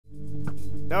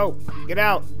No, get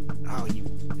out. Oh,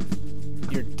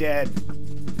 you're dead.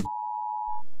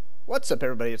 What's up,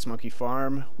 everybody? It's Monkey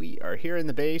Farm. We are here in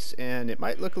the base, and it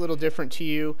might look a little different to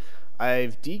you.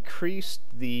 I've decreased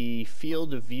the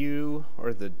field of view,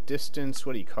 or the distance,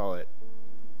 what do you call it?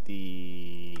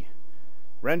 The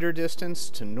render distance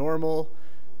to normal,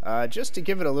 just to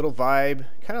give it a little vibe.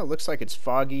 Kind of looks like it's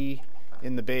foggy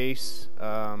in the base.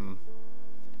 I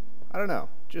don't know,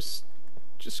 just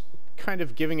kind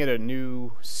of giving it a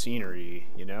new scenery,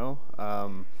 you know.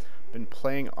 Been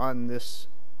playing on this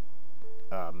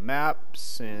map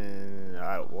since,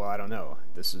 well, I don't know.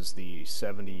 This is the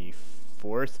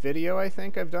 74th video I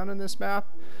think I've done on this map.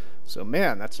 So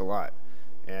man, that's a lot.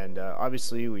 And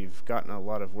obviously we've gotten a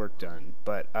lot of work done.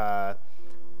 But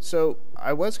so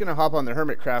I was going to hop on the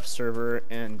Hermitcraft server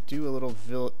and do a little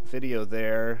video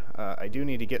there. I do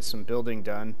need to get some building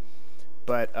done.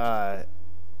 But I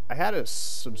had a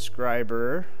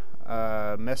subscriber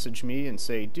message me and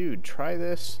say, dude, try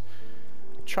this.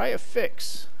 Try a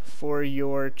fix for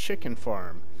your chicken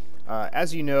farm.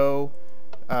 As you know,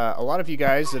 a lot of you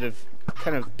guys that have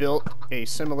kind of built a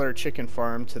similar chicken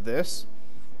farm to this,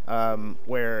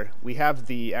 where we have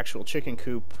the actual chicken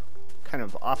coop kind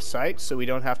of off-site so we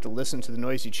don't have to listen to the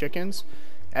noisy chickens.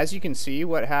 As you can see,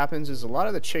 what happens is a lot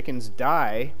of the chickens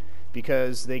die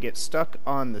because they get stuck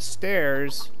on the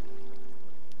stairs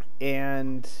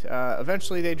and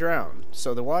eventually they drown.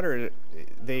 So the water,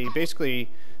 they recently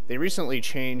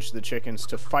changed the chickens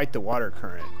to fight the water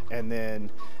current, and then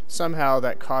somehow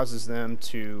that causes them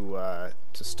to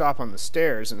stop on the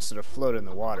stairs instead of float in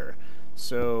the water.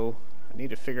 So I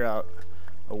need to figure out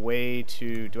a way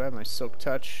to... Do I have my silk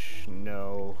touch?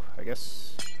 No. I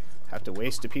guess I have to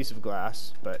waste a piece of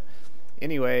glass. But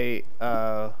anyway,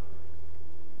 let's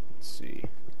see.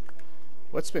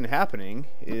 What's been happening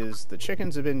is the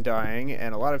chickens have been dying,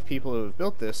 and a lot of people who have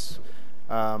built this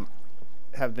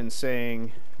have been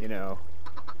saying, you know,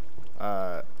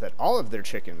 that all of their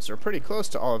chickens, or pretty close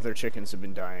to all of their chickens, have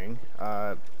been dying.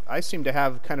 I seem to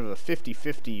have kind of a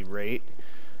 50-50 rate.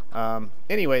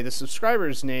 Anyway, the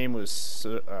subscriber's name was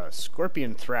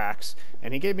Skorpionthrax,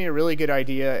 and he gave me a really good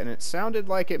idea, and it sounded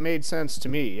like it made sense to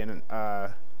me, and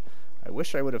I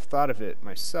wish I would have thought of it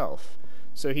myself.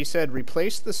 So he said,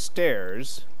 replace the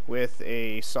stairs with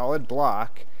a solid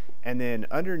block, and then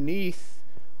underneath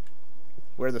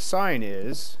where the sign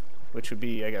is, which would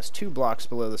be, I guess, 2 blocks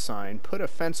below the sign, put a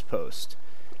fence post.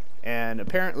 And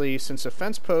apparently, since a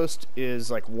fence post is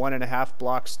like 1.5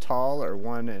 blocks tall, or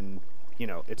you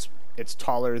know, it's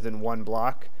taller than 1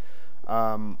 block,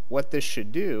 what this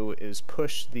should do is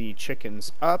push the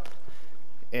chickens up.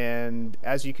 And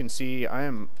as you can see, I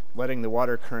am letting the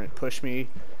water current push me,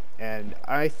 and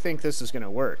I think this is going to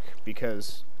work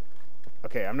because,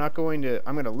 okay, I'm going to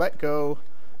let go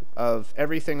of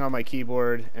everything on my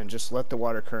keyboard and just let the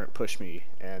water current push me,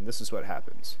 and this is what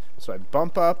happens. So I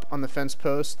bump up on the fence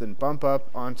post, then bump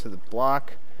up onto the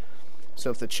block.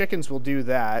 So if the chickens will do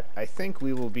that, I think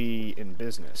we will be in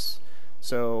business.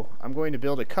 So I'm going to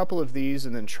build a couple of these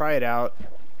and then try it out,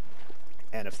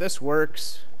 and if this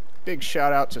works, big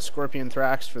shout out to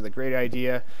Skorpionthrax for the great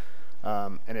idea.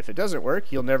 And if it doesn't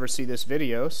work, you'll never see this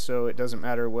video, so it doesn't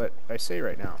matter what I say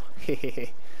right now.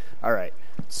 Alright,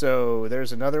 so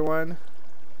there's another one.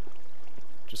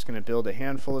 Just going to build a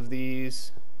handful of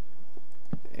these.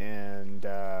 And,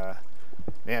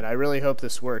 man, I really hope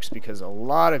this works because a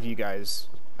lot of you guys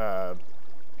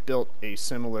built a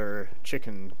similar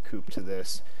chicken coop to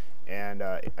this. And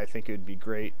I think it would be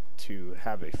great to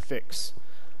have a fix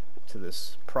to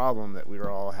this problem that we were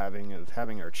all having of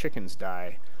having our chickens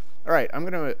die. Alright, I'm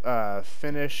going to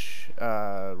finish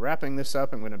wrapping this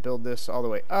up. I'm going to build this all the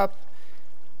way up,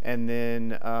 and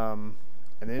then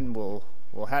we'll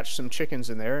hatch some chickens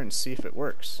in there and see if it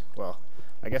works. Well,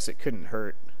 I guess it couldn't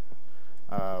hurt.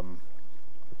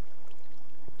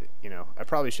 You know, I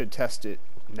probably should test it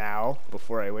now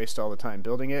before I waste all the time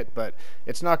building it, but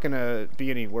it's not going to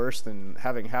be any worse than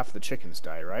having half the chickens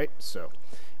die, right? So,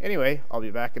 anyway, I'll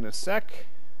be back in a sec.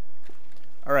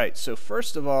 Alright, so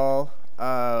first of all,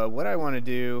 what I want to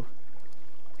do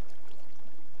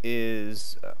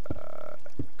is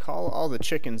call all the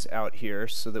chickens out here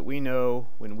so that we know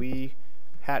when we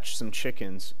hatch some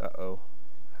chickens. I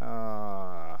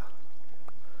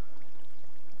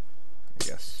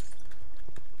guess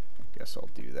I'll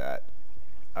do that.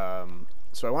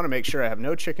 So I want to make sure I have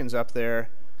no chickens up there,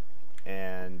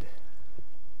 and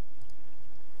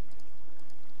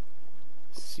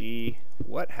see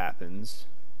what happens.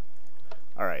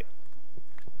 Alright.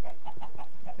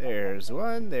 There's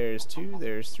 1, there's 2,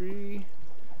 there's 3,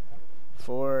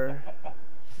 4,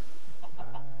 5,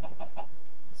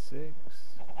 6.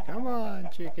 Come on.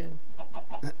 chicken.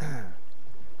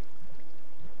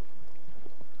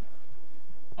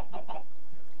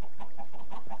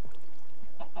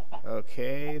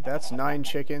 Okay, that's 9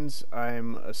 chickens.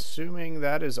 I'm assuming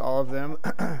that is all of them.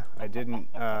 I didn't,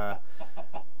 oh,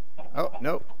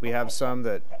 nope. We have some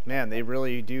that, man, they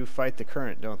really do fight the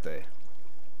current, don't they?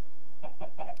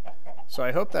 So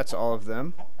I hope that's all of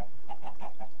them.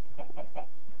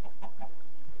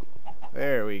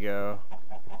 There we go.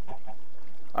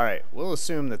 Alright, we'll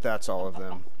assume that that's all of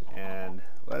them. And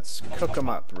let's cook them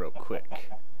up real quick.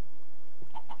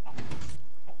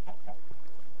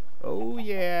 Oh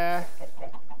yeah.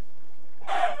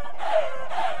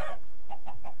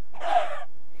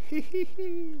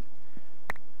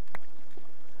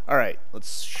 Alright,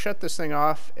 let's shut this thing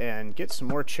off and get some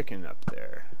more chicken up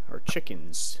there. Or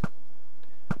chickens.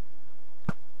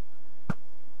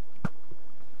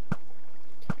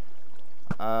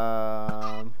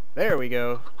 There we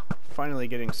go. Finally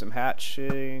getting some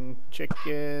hatching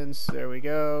chickens. There we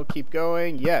go. Keep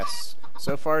going. Yes.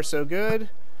 So far so good.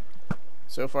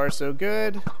 So far so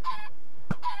good.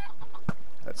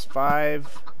 That's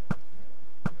 5.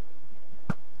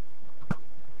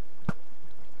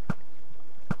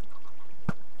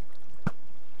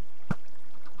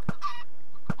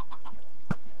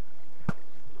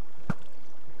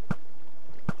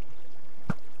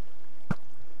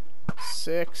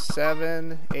 Six,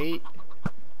 7, 8.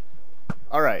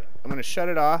 Alright, I'm going to shut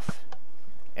it off.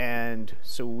 And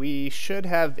so we should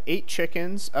have 8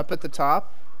 chickens up at the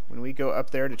top when we go up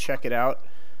there to check it out.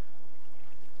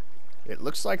 It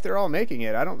looks like they're all making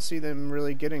it. I don't see them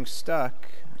really getting stuck.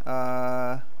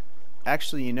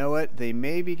 Actually, you know what? They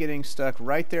may be getting stuck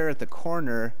right there at the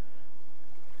corner.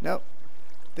 Nope.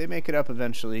 They make it up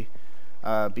eventually.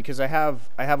 Because I have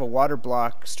a water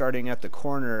block starting at the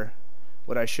corner.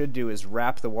 What I should do is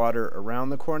wrap the water around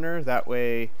the corner. That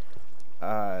way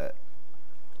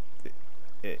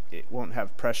it won't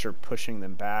have pressure pushing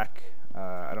them back.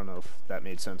 I don't know if that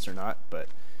made sense or not, but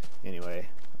anyway,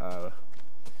 we're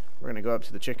going to go up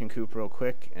to the chicken coop real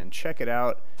quick and check it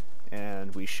out.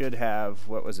 And we should have,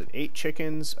 what was it, 8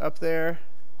 chickens up there.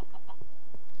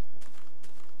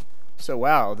 So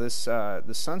wow, this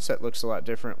the sunset looks a lot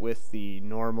different with the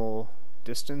normal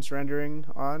distance rendering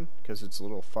on, because it's a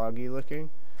little foggy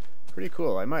looking. Pretty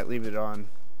cool. I might leave it on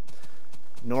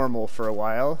normal for a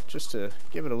while just to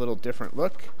give it a little different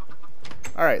look.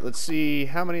 Alright, let's see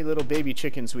how many little baby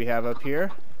chickens we have up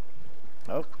here.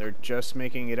 Oh, they're just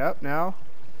making it up now.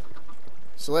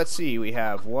 So let's see, we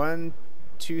have 1,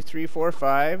 2, 3, 4,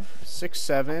 5, 6,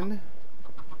 7.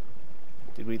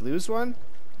 Did we lose one?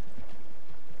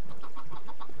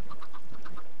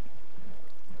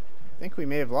 I think we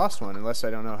may have lost one, unless I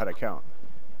don't know how to count.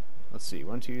 Let's see,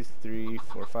 1, 2, 3,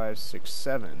 4, 5, 6,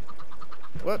 7.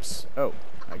 Whoops. Oh,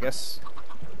 I guess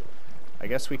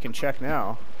we can check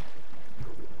now.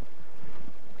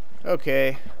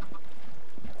 Okay.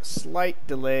 Slight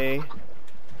delay.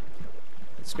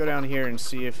 Let's go down here and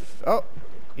see if... Oh,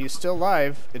 he's still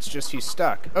live. It's just he's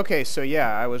stuck. Okay, so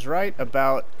yeah, I was right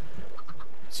about...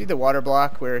 See the water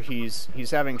block where he's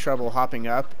having trouble hopping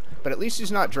up? But at least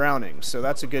he's not drowning, so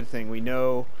that's a good thing. We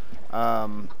know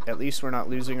at least we're not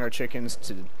losing our chickens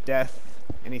to death,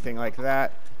 anything like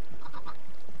that.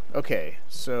 Okay,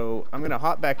 so I'm going to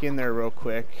hop back in there real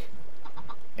quick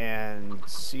and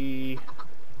see.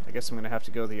 I guess I'm going to have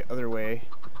to go the other way.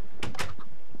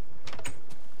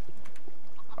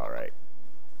 Alright.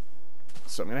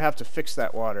 So I'm going to have to fix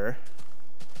that water.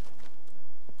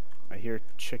 I hear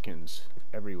chickens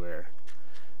everywhere.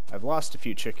 I've lost a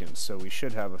few chickens, so we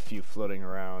should have a few floating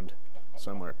around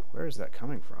somewhere. Where is that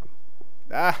coming from?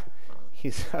 Ah!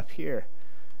 He's up here.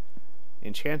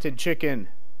 Enchanted chicken.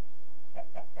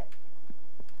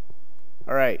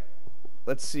 Alright.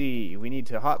 Let's see. We need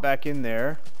to hop back in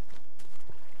there.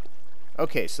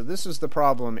 Okay, so this is the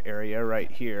problem area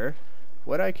right here.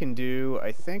 What I can do,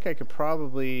 I think I could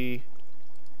probably...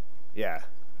 Yeah.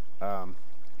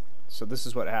 So this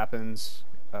is what happens.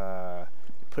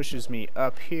 Pushes me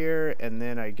up here, and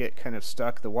then I get kind of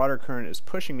stuck. The water current is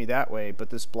pushing me that way, but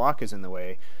this block is in the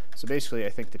way. So basically I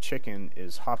think the chicken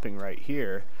is hopping right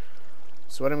here.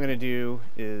 So what I'm going to do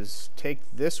is take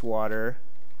this water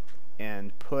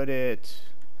and put it...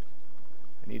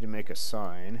 I need to make a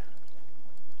sign.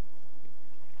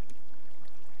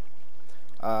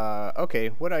 Okay,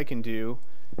 what I can do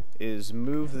is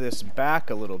move this back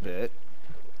a little bit.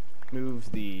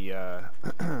 Move the...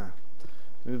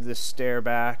 move this stair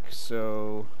back,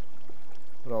 so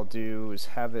what I'll do is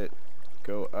have it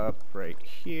go up right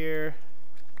here.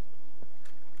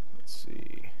 Let's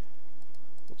see.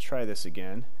 We'll try this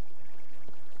again.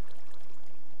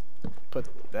 Put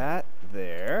that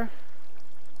there.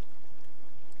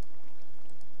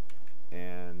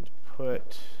 And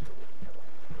put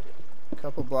a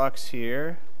couple blocks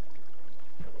here.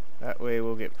 That way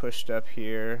we'll get pushed up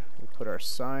here. We'll put our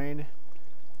sign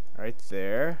right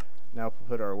there. Now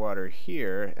we'll put our water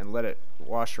here and let it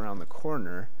wash around the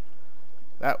corner.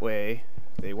 That way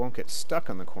they won't get stuck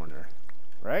on the corner,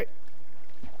 right?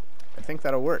 I think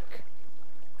that'll work.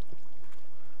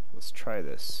 Let's try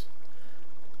this.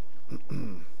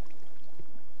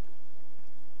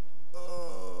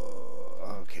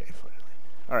 Oh, okay, finally.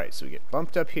 Alright, so we get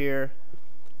bumped up here.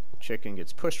 Chicken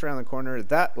gets pushed around the corner.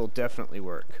 That will definitely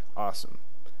work. Awesome.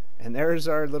 And there's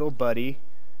our little buddy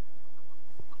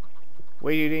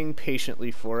waiting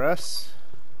patiently for us.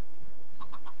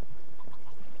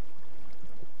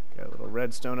 Got a little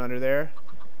redstone under there.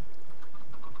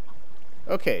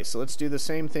 Okay, so let's do the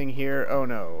same thing here. Oh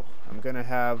no, I'm gonna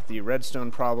have the redstone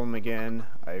problem again.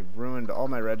 I ruined all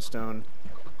my redstone.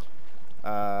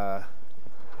 How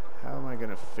am I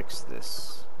gonna fix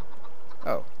this?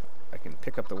 Oh, I can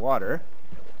pick up the water.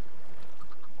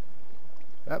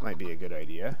 That might be a good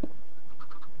idea.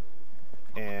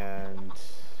 And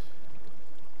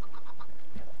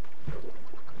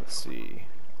let's see.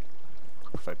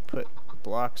 If I put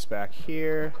blocks back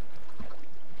here.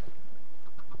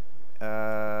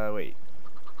 Wait.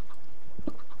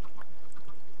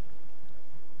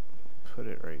 Put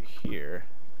it right here.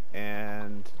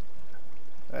 And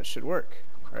that should work,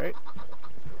 right?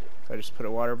 If I just put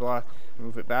a water block,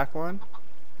 move it back one.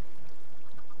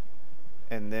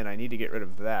 And then I need to get rid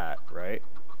of that, right?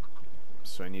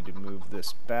 So I need to move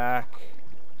this back.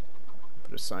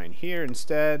 Put a sign here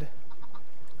instead.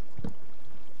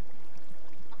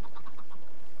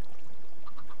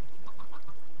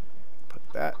 Put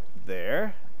that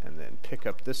there. And then pick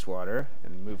up this water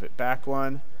and move it back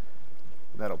one.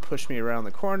 That'll push me around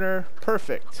the corner.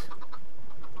 Perfect.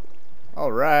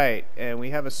 Alright, and we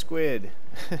have a squid.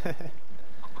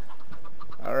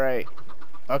 Alright.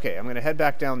 Okay, I'm going to head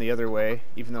back down the other way,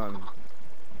 even though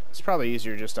it's probably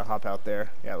easier just to hop out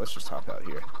there. Yeah, let's just hop out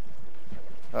here.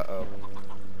 Uh-oh.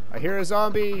 I hear a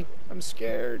zombie. I'm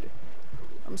scared.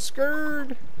 I'm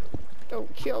scared.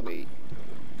 Don't kill me.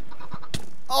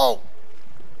 Oh!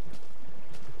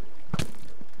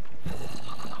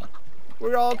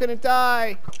 We're all gonna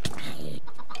die.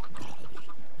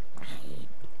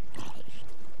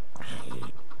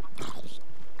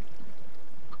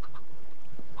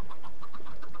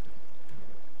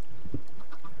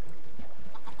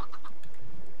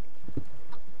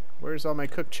 Where's all my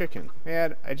cooked chicken?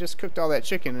 Man, I just cooked all that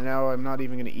chicken and now I'm not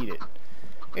even gonna eat it.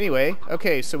 Anyway,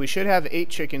 okay, so we should have 8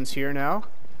 chickens here now.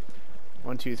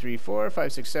 1, 2, 3, 4,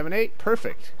 5, 6, 7, 8.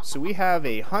 Perfect. So we have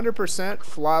a 100%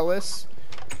 flawless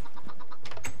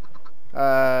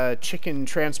chicken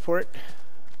transport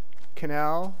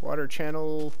canal, water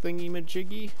channel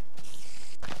thingy-majiggy.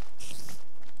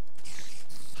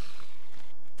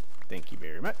 Thank you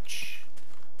very much.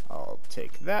 I'll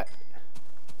take that.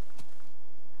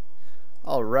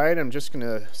 Alright, I'm just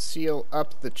gonna seal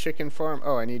up the chicken farm.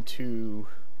 Oh, I need to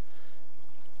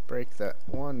break that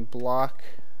one block.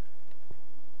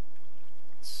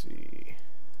 Let's see.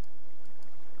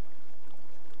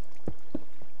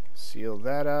 Seal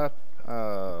that up.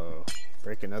 Oh,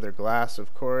 break another glass,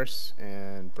 of course,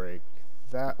 and break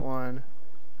that one.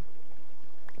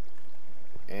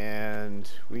 And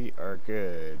we are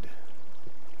good.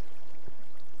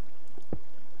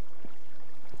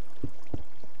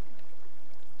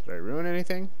 Did I ruin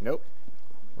anything? Nope.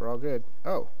 We're all good.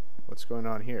 Oh, what's going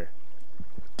on here?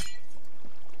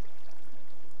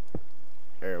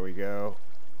 There we go.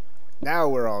 Now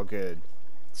we're all good.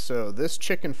 So this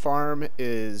chicken farm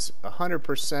is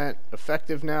 100%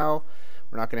 effective now.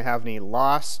 We're not going to have any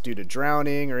loss due to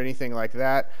drowning or anything like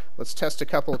that. Let's test a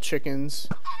couple chickens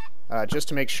just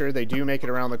to make sure they do make it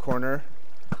around the corner.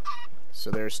 So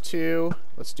there's 2.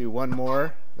 Let's do one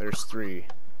more. There's 3.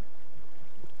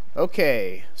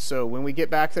 Okay, so when we get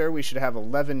back there, we should have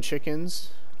 11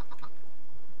 chickens.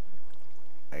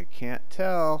 I can't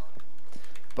tell.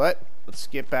 But let's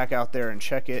get back out there and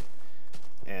check it.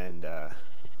 And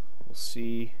we'll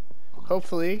see.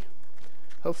 Hopefully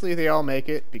they all make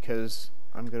it, because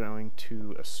I'm going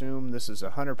to assume this is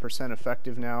 100%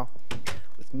 effective now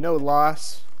with no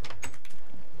loss.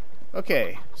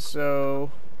 Okay,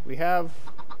 so we have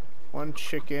 1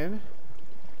 chicken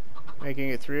making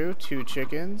it through, 2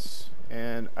 chickens,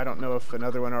 and I don't know if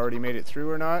another one already made it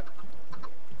through or not.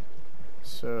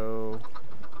 So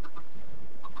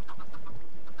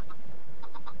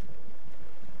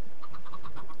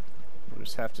we'll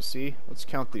just have to see. Let's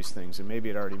count these things, and maybe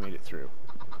it already made it through.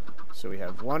 So we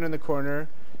have 1 in the corner,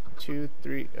 2,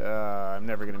 3. I'm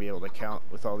never going to be able to count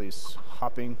with all these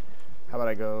hopping. How about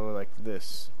I go like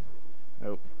this?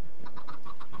 Nope.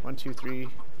 1, 2, 3,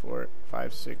 4,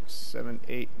 5, 6, 7,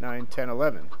 8, 9, 10,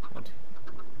 11.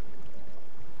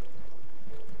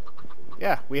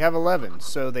 Yeah, we have 11.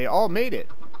 So they all made it.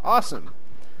 Awesome.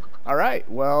 All right.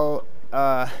 Well,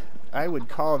 I would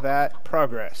call that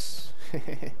progress.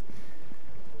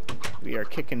 We are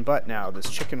kicking butt now. This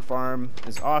chicken farm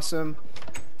is awesome.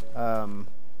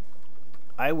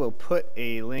 I will put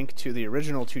a link to the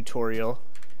original tutorial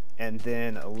and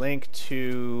then a link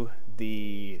to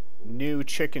the new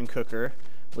chicken cooker,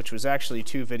 which was actually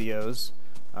 2 videos.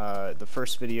 The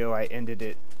first video I ended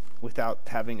it without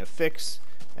having a fix,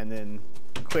 and then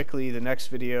quickly the next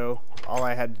video all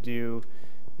I had to do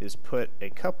is put a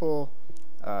couple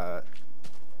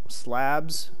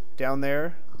slabs down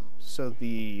there so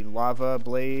the lava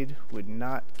blade would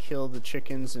not kill the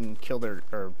chickens and kill their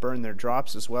or burn their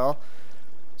drops as well.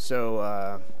 So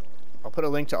I'll put a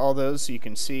link to all those so you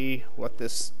can see what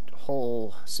this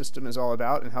whole system is all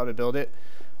about and how to build it.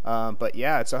 But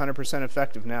yeah, it's 100%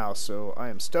 effective now, so I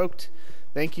am stoked.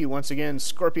 Thank you once again,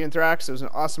 skorpionthrax. It was an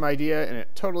awesome idea and it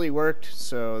totally worked,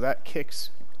 so that kicks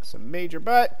some major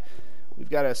butt. We've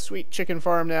got a sweet chicken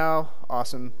farm now.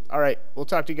 Awesome. Alright, we'll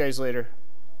talk to you guys later.